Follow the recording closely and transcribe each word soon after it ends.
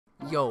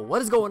Yo,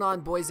 what is going on,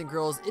 boys and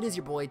girls? It is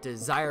your boy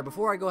Desire.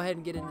 Before I go ahead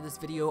and get into this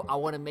video, I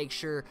want to make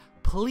sure,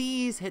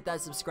 please hit that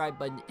subscribe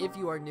button if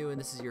you are new and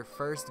this is your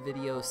first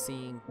video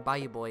seeing by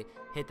your boy.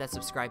 Hit that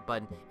subscribe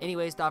button.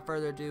 Anyways, without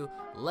further ado,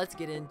 let's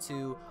get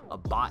into a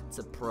Bot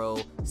to Pro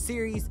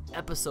series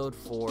episode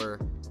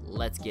 4.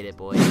 Let's get it,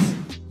 boys.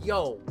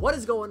 Yo, what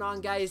is going on,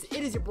 guys?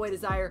 It is your boy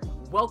Desire.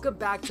 Welcome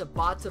back to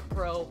Bot to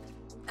Pro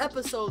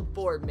episode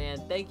 4, man.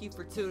 Thank you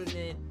for tuning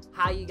in.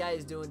 How you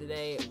guys doing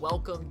today?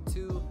 Welcome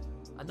to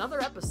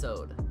another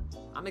episode.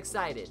 I'm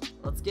excited.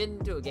 Let's get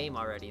into a game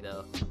already,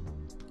 though.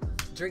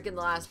 Drinking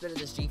the last bit of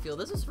this G Fuel.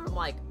 This was from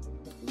like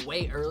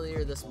way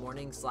earlier this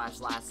morning /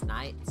 last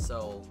night,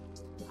 so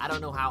I don't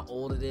know how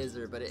old it is,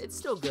 but it's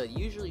still good.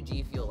 Usually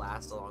G Fuel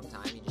lasts a long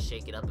time. You just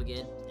shake it up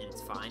again and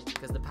it's fine,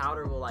 because the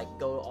powder will like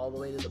go all the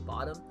way to the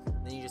bottom,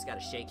 and then you just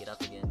gotta shake it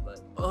up again.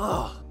 But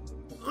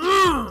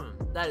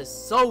that is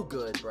so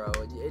good, bro.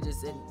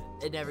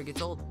 It never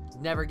gets old.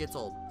 Never gets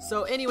old.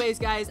 So anyways,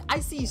 guys, I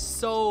see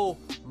so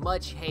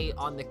much hate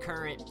on the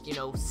current,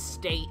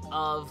 state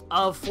of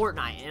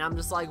Fortnite, and I'm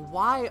just like,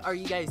 why are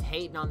you guys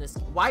hating on this?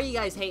 Why are you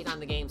guys hating on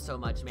the game so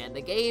much, man?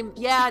 The game,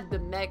 yeah, the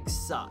mechs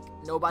suck.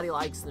 Nobody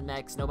likes the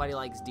mechs. Nobody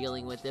likes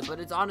dealing with it, but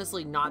it's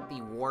honestly not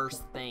the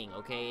worst thing,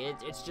 okay?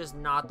 It's just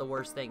not the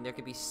worst thing. There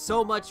could be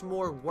so much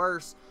more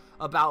worse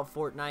about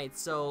Fortnite,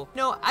 so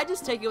I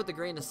just take it with a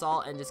grain of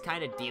salt and just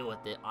kind of deal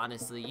with it.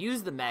 Honestly,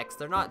 use the mechs.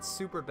 They're not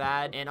super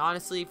bad, and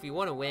honestly, if you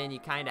want to win, you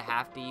kind of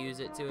have to use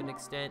it to an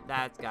extent.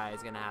 That guy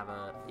is gonna have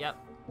a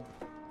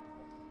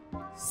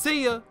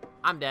see ya.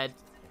 I'm dead.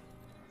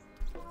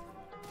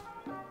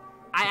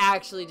 I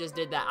actually just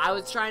did that. I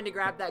was trying to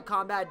grab that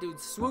combat. Dude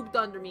swooped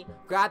under me,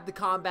 grabbed the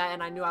combat,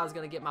 and I knew I was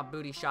gonna get my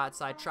booty shot,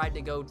 so I tried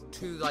to go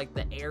to like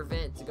the air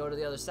vent to go to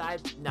the other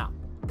side. No,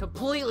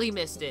 completely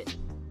missed it.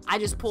 I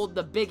just pulled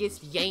the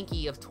biggest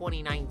Yankee of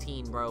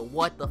 2019, bro.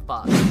 What the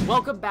fuck?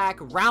 Welcome back.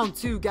 Round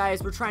 2,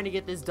 guys. We're trying to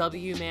get this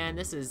W, man.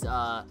 This is,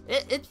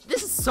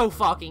 this is so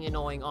fucking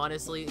annoying,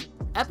 honestly.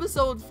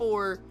 Episode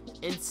 4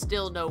 and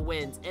still no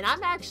wins. And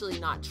I'm actually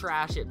not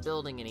trash at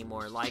building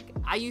anymore. Like,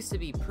 I used to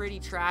be pretty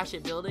trash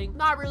at building.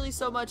 Not really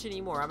so much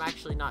anymore. I'm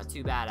actually not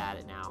too bad at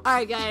it now.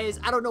 Alright, guys.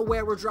 I don't know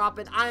where we're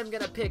dropping. I'm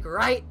gonna pick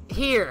right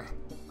here.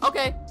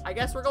 Okay. I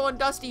guess we're going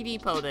Dusty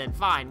Depot then.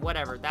 Fine.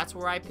 Whatever. That's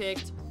where I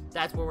picked.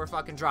 That's where we're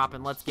fucking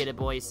dropping. Let's get it,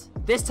 boys.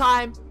 This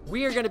time,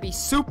 we are gonna be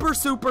super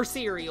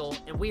serial,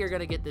 and we are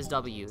gonna get this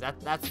W.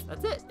 That's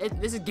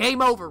it. This is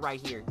game over right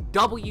here.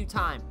 W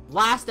time.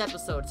 Last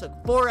episode took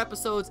 4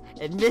 episodes,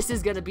 and this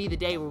is gonna be the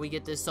day where we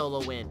get this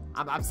solo win.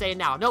 I'm saying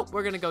now. Nope,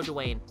 we're gonna go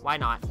Dwayne. Why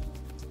not?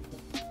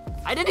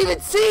 I didn't even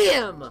see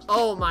him!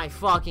 Oh my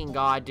fucking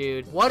god,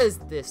 dude. What is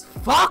this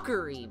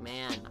fuckery,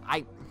 man?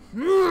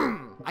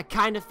 I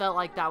kind of felt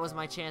like that was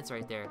my chance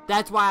right there.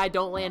 That's why I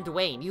don't land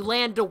Dwayne. You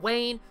land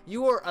Dwayne,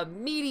 you are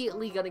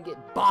immediately gonna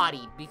get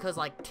bodied because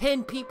like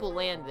 10 people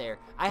land there.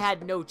 I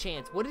had no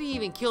chance. What did he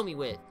even kill me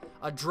with?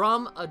 A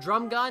drum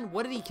gun?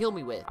 What did he kill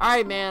me with?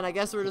 Alright, man, I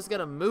guess we're just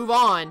gonna move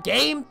on.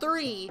 Game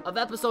 3 of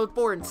episode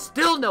 4 and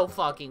still no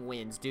fucking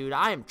wins, dude.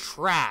 I am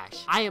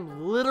trash. I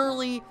am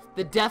literally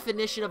the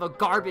definition of a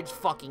garbage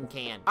fucking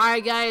can.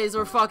 Alright, guys,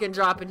 we're fucking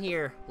dropping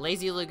here.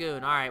 Lazy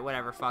Lagoon. Alright,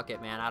 whatever. Fuck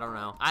it, man. I don't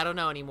know. I don't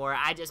know anymore.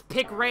 I just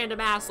pick random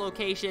ass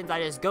locations.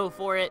 I just go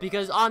for it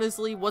because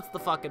honestly, what's the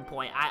fucking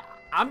point?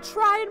 I'm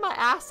trying my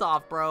ass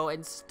off, bro,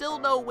 and still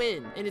no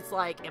win. And it's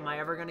like, am I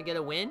ever gonna get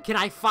a win? Can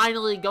I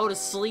finally go to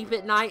sleep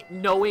at night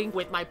knowing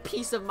with my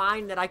peace of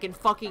mind that I can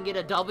fucking get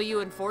a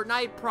W in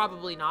Fortnite?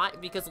 Probably not,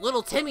 because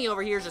little Timmy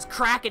over here is just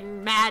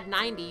cracking mad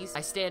 90s.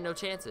 I stand no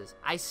chances.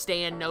 I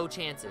stand no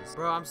chances.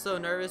 Bro, I'm so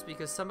nervous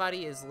because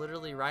somebody is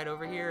literally right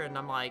over here, and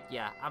I'm like,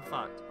 yeah, I'm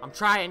fucked. I'm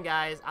trying,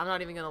 guys. I'm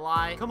not even gonna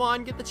lie. Come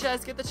on, get the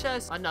chest, get the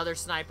chest. Another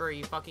sniper, are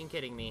you fucking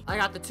kidding me? I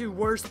got the 2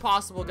 worst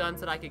possible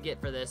guns that I could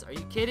get for this. Are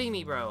you kidding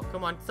me, bro?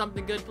 Come on,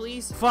 something good,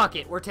 please. Fuck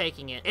it, we're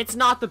taking it. It's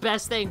not the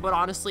best thing, but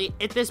honestly,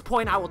 at this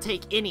point, I will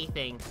take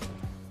anything.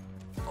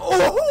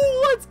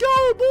 Oh, let's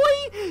go,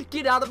 boy!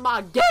 Get out of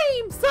my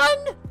game, son!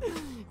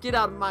 Get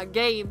out of my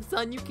game,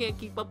 son. You can't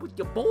keep up with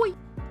your boy.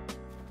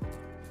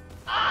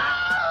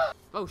 Ah!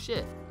 Oh,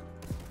 shit.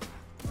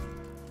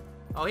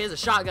 Oh, he has a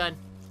shotgun.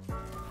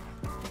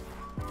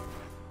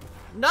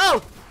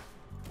 No!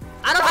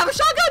 I don't have a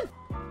shotgun!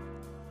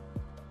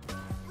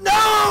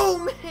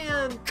 No,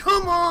 man!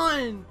 Come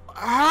on!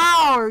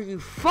 How are you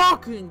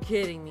fucking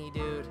kidding me,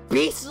 dude?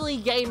 Beastly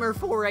Gamer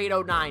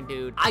 4809,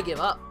 dude. I give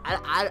up.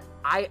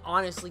 I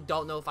honestly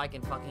don't know if I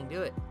can fucking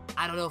do it.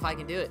 I don't know if I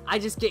can do it. I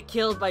just get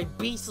killed by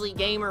Beastly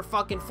Gamer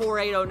fucking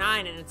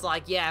 4809, and it's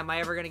like, yeah, am I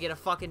ever gonna get a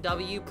fucking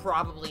W?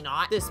 Probably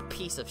not. This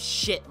piece of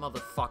shit,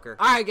 motherfucker.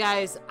 Alright,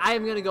 guys, I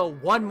am gonna go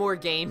one more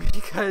game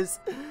because,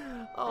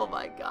 oh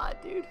my god,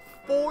 dude.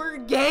 4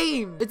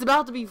 games. It's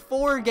about to be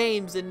 4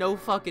 games and no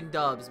fucking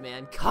dubs,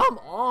 man. Come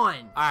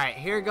on. Alright,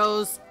 here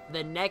goes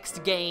the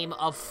next game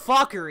of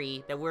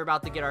fuckery that we're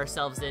about to get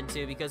ourselves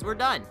into because we're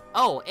done.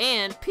 Oh,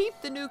 and peep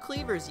the new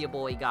cleavers your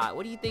boy got.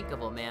 What do you think of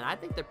them, man? I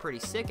think they're pretty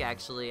sick,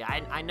 actually.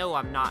 I know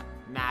I'm not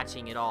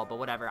matching at all, but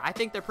whatever. I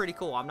think they're pretty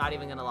cool. I'm not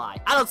even gonna lie.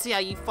 I don't see how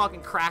you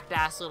fucking cracked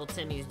ass little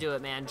Timmies do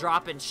it, man.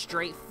 Dropping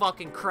straight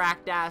fucking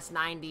cracked ass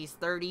 90s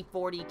 30,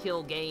 40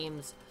 kill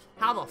games.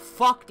 How the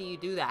fuck do you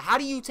do that? How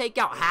do you take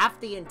out half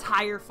the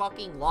entire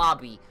fucking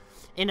lobby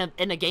in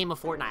a game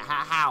of Fortnite?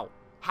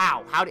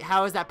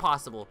 How is that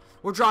possible?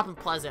 We're dropping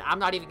Pleasant. I'm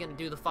not even gonna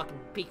do the fucking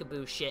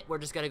peekaboo shit. We're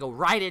just gonna go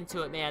right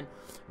into it, man.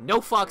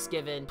 No fucks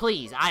given.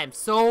 Please, I'm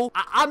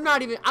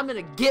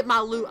gonna get my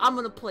loot. I'm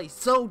gonna play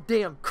so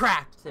damn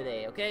cracked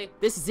today, okay?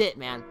 This is it,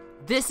 man.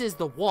 This is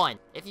the one.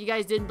 If you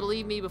guys didn't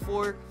believe me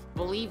before,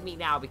 believe me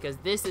now, because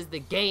this is the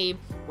game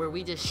where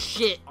we just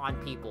shit on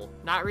people.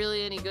 Not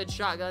really any good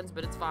shotguns,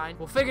 but it's fine.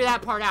 We'll figure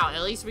that part out.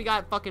 At least we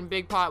got fucking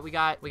big pot. We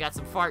got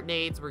some fart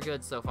nades. We're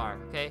good so far,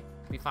 okay?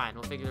 Be fine.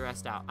 We'll figure the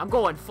rest out. I'm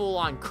going full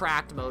on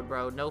cracked mode,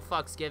 bro. No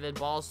fucks given.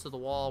 Balls to the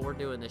wall. We're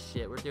doing this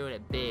shit. We're doing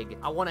it big.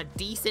 I want a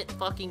decent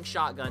fucking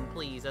shotgun,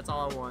 please. That's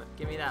all I want.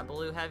 Give me that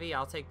blue heavy.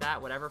 I'll take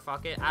that. Whatever.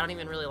 Fuck it. I don't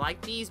even really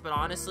like these, but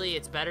honestly,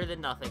 it's better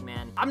than nothing,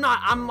 man.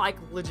 I'm like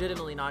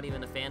legitimately not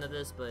even a fan of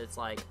this, but it's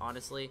like,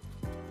 honestly.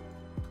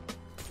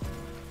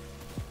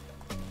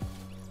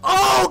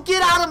 Oh,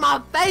 get out of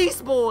my face,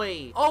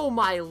 boy. Oh,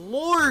 my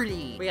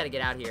lordy. We gotta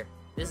get out of here.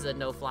 This is a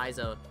no-fly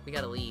zone. We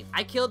gotta leave.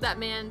 I killed that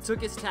man, took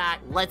his tack.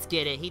 Let's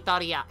get it. He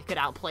thought he could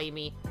outplay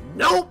me.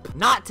 Nope!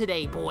 Not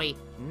today, boy.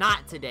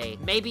 Not today.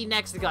 Maybe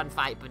next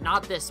gunfight, but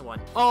not this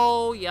one.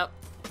 Oh, yep.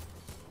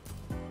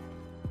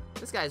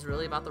 This guy's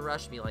really about to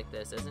rush me like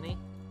this, isn't he?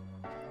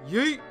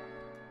 Yeet!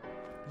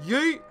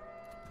 Yeet!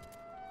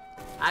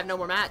 I have no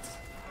more mats.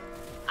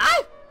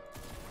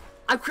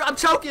 I'm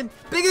choking!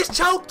 Biggest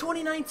choke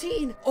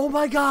 2019! Oh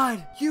my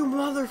god! You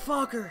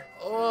motherfucker!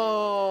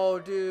 Oh,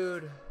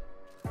 dude.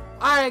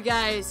 Alright,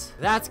 guys,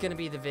 that's gonna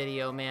be the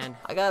video, man.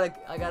 I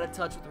gotta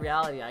touch with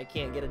reality. I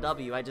can't get a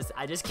W. I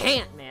just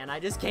can't, man. I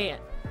just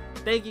can't.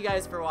 Thank you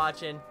guys for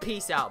watching.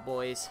 Peace out,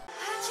 boys.